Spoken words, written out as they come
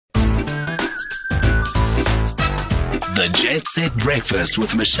The Jet Set Breakfast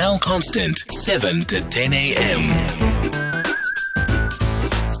with Michelle Constant, 7 to 10 a.m.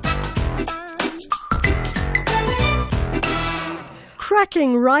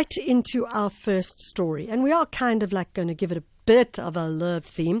 Cracking right into our first story, and we are kind of like going to give it a bit of a love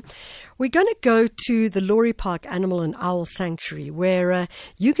theme. We're going to go to the Lory Park Animal and Owl Sanctuary, where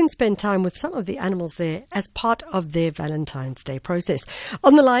you can spend time with some of the animals there as part of their Valentine's Day process.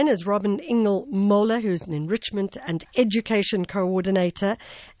 On the line is ROBYNN INGLE-MOLLER, who's an Enrichment and Education Co-ordinator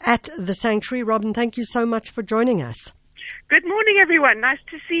at the Sanctuary. ROBYNN, thank you so much for joining us. Good morning, everyone. Nice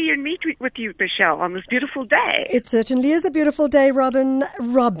to see you and meet with you, Michelle, on this beautiful day. It certainly is a beautiful day, ROBYNN.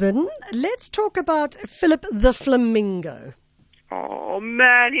 ROBYNN, let's talk about Philip the flamingo. Oh,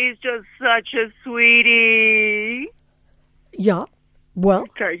 man, he's just such a sweetie. Yeah, well,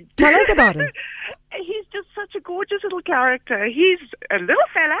 Sorry. tell us about him. He's just such a gorgeous little character. He's a little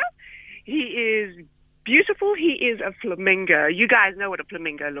fella. He is beautiful. He is a flamingo. You guys know what a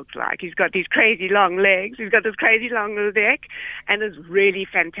flamingo looks like. He's got these crazy long legs. He's got this crazy long neck and this really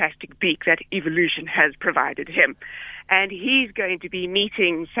fantastic beak that evolution has provided him. And he's going to be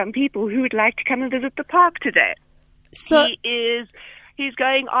meeting some people who would like to come and visit the park today. So, He's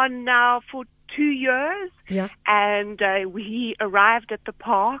going on now for 2 years. yeah. And he arrived at the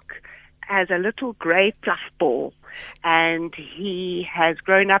park as a little grey fluff ball. And he has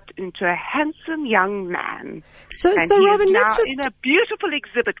grown up into a handsome young man. So and ROBYNN, he is let's now just... in a beautiful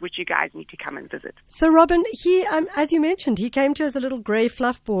exhibit which you guys need to come and visit. So, ROBYNN, he, as you mentioned, he came to us a little grey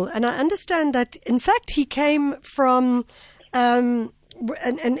fluff ball, and I understand that, in fact, he came from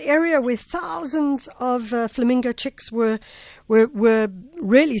an area where thousands of flamingo chicks were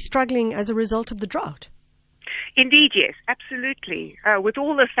really struggling as a result of the drought. Indeed, yes, absolutely. With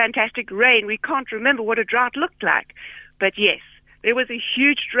all the fantastic rain, we can't remember what a drought looked like. But yes, there was a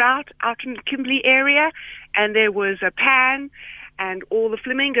huge drought out in the Kimberley area, and there was a pan, and all the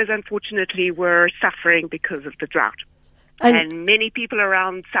flamingos, unfortunately, were suffering because of the drought. And many people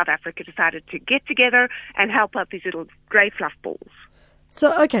around South Africa decided to get together and help out these little grey fluff balls.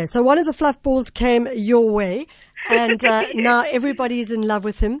 So, okay, so one of the fluff balls came your way, and now everybody's in love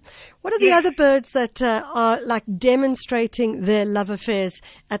with him. What are the other birds that are like demonstrating their love affairs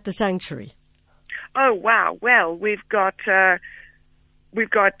at the sanctuary? Oh, wow. Well, we've got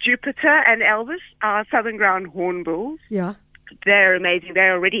Jupiter and Elvis, our southern ground hornbills. Yeah. They're amazing.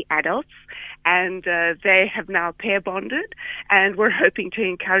 They're already adults, and they have now pair bonded, and we're hoping to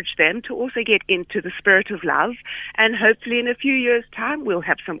encourage them to also get into the spirit of love, and hopefully in a few years' time we'll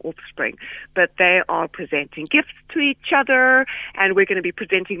have some offspring. But they are presenting gifts to each other, and we're going to be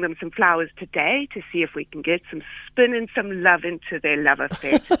presenting them some flowers today to see if we can get some spin and some love into their love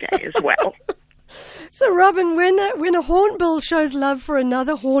affair today as well. So, ROBYNN, when a hornbill shows love for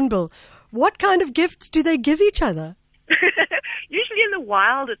another hornbill, what kind of gifts do they give each other? Usually in the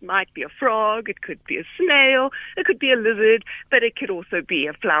wild, it might be a frog, it could be a snail, it could be a lizard, but it could also be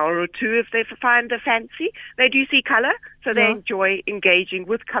a flower or two if they find a fancy. They do see color, so they enjoy engaging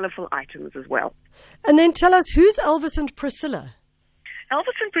with colorful items as well. And then tell us, who's Elvis and Priscilla?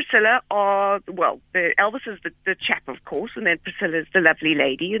 Elvis and Priscilla are, well, Elvis is the chap, of course, and then Priscilla is the lovely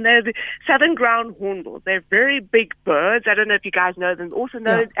lady, and they're the southern ground hornbills. They're very big birds. I don't know if you guys know them, also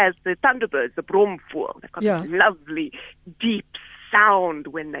known as the thunderbirds, the bromvoer. They've got this lovely, deep sound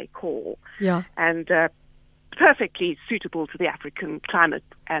when they call. Yeah. And perfectly suitable to the African climate,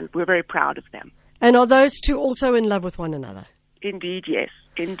 and we're very proud of them. And are those two also in love with one another? Indeed, yes.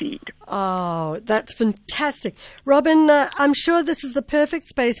 Indeed. Oh, that's fantastic. ROBYNN, I'm sure this is the perfect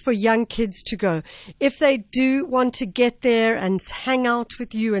space for young kids to go. If they do want to get there and hang out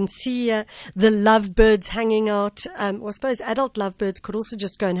with you and see the lovebirds hanging out, well, I suppose adult lovebirds could also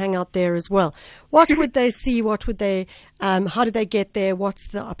just go and hang out there as well. What would they see? What would they, how do they get there? What's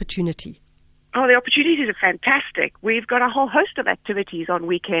the opportunity? Oh, the opportunities are fantastic. We've got a whole host of activities on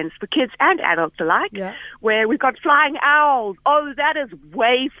weekends for kids and adults alike, where we've got flying owls. Oh, that is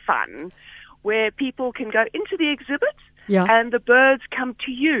way fun, where people can go into the exhibit and the birds come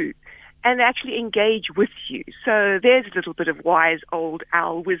to you and actually engage with you. So there's a little bit of wise old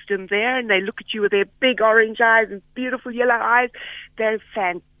owl wisdom there, and they look at you with their big orange eyes and beautiful yellow eyes. They're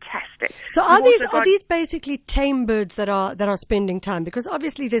fantastic. So are these basically tame birds that are spending time? Because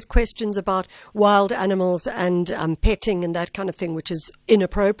obviously there's questions about wild animals and petting and that kind of thing, which is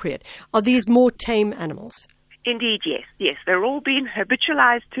inappropriate. Are these more tame animals? Indeed, yes. Yes, they're all being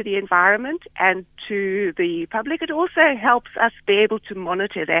habitualized to the environment and to the public. It also helps us be able to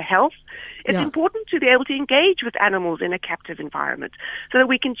monitor their health. It's important to be able to engage with animals in a captive environment so that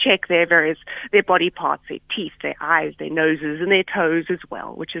we can check their body parts, their teeth, their eyes, their noses, and their toes as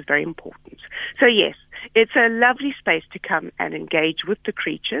well, which is very important. So yes, it's a lovely space to come and engage with the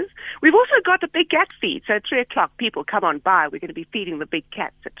creatures. We've also got a big cat feed. So at 3 o'clock, people come on by. We're going to be feeding the big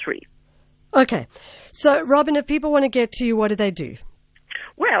cats at 3. Okay. So, Robyn, if people want to get to you, what do they do?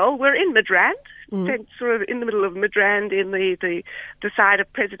 Well, we're in Midrand, sort of in the middle of Midrand in the side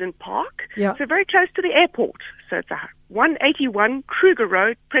of President Park. Yeah. So very close to the airport. So it's 181 Kruger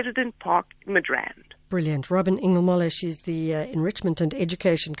Road, President Park, Midrand. Brilliant. ROBYNN INGLE-MOLLER, she's the Enrichment and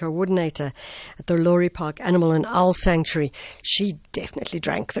Education Co-ordinator at the Lory Park Animal and Owl Sanctuary. She definitely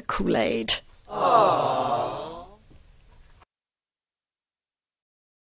drank the Kool-Aid. Aww.